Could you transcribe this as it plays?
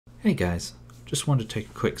Hey guys, just wanted to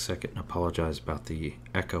take a quick second and apologize about the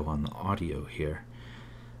echo on the audio here.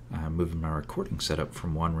 I'm moving my recording setup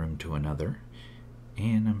from one room to another,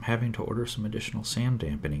 and I'm having to order some additional sound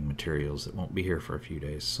dampening materials that won't be here for a few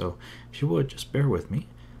days. So if you would, just bear with me,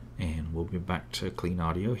 and we'll be back to clean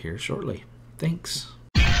audio here shortly. Thanks.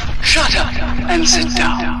 Shut up and sit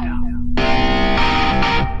down.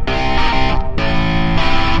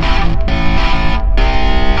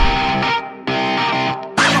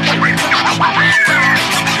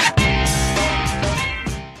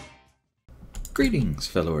 Greetings,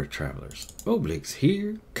 fellow Earth travelers. Oblix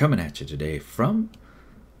here, coming at you today from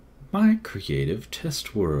my creative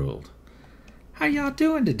test world. How y'all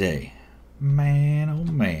doing today? Man,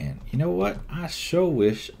 oh man. You know what? I sure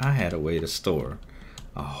wish I had a way to store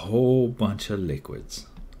a whole bunch of liquids.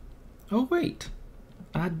 Oh wait,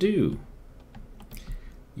 I do.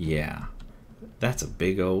 Yeah, that's a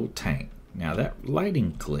big old tank. Now that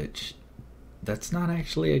lighting glitch, that's not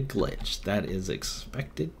actually a glitch. That is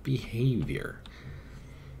expected behavior.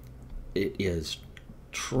 It is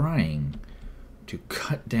trying to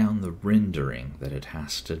cut down the rendering that it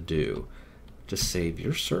has to do to save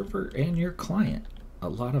your server and your client a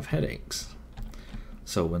lot of headaches.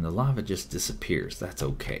 So when the lava just disappears, that's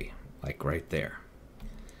okay. Like right there.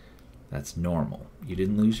 That's normal. You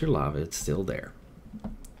didn't lose your lava, it's still there.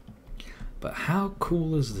 But how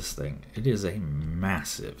cool is this thing? It is a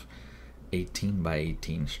massive 18 by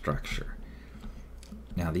 18 structure.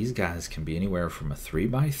 Now these guys can be anywhere from a 3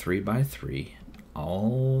 by 3 by 3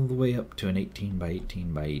 all the way up to an 18 by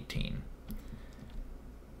 18 by 18,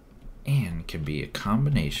 and can be a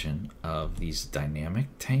combination of these dynamic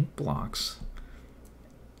tank blocks,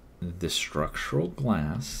 the structural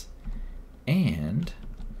glass, and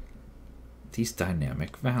these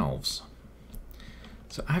dynamic valves.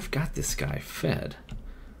 So I've got this guy fed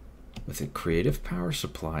with a creative power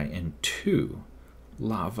supply and 2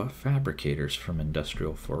 lava fabricators from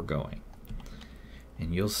industrial foregoing.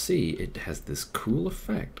 And you'll see it has this cool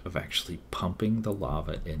effect of actually pumping the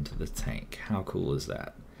lava into the tank. How cool is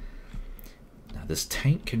that? Now this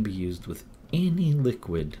tank can be used with any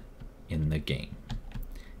liquid in the game.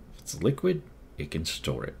 If it's liquid, it can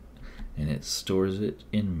store it, and it stores it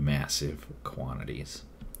in massive quantities.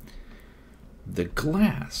 The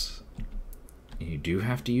glass, you do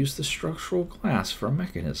have to use the structural glass for a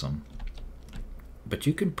mechanism, but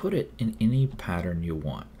you can put it in any pattern you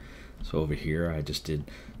want. So over here I just did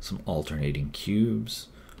some alternating cubes.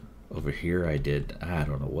 Over here I did, I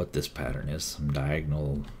don't know what this pattern is, some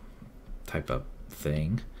diagonal type of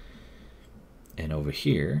thing. And over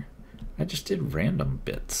here I just did random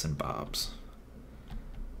bits and bobs.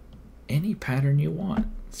 Any pattern you want,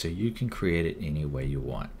 so you can create it any way you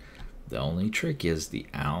want. The only trick is the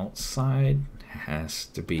outside has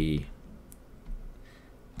to be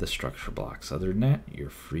the structure blocks. Other than that, you're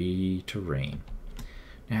free to reign.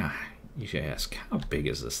 Now, you should ask, how big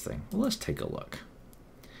is this thing? Well, let's take a look.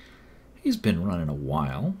 He's been running a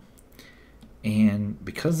while, and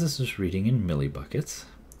because this is reading in millibuckets,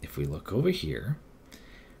 if we look over here,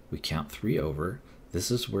 we count 3 over. This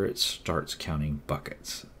is where it starts counting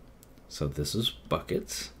buckets. So this is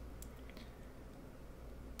buckets,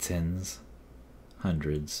 tens,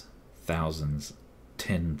 hundreds, thousands,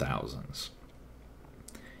 10,000s.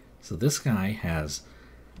 So this guy has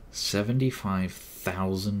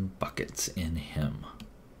 75,000 buckets in him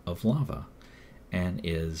of lava and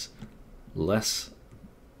is less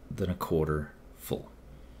than a quarter full.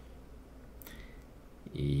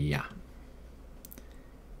 Yeah.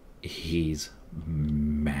 He's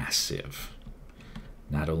massive.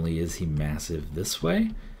 Not only is he massive this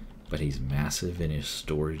way, but he's massive in his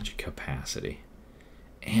storage capacity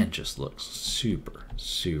and just looks super,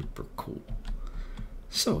 super cool.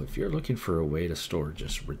 So if you're looking for a way to store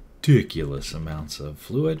just ridiculous amounts of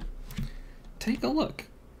fluid, take a look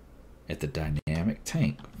at the dynamic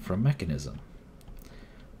tank from Mekanism.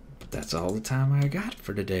 But that's all the time I got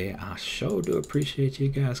for today. I sure do appreciate you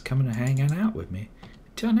guys coming and hanging out with me.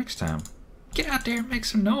 Until next time, get out there and make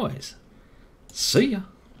some noise. See ya.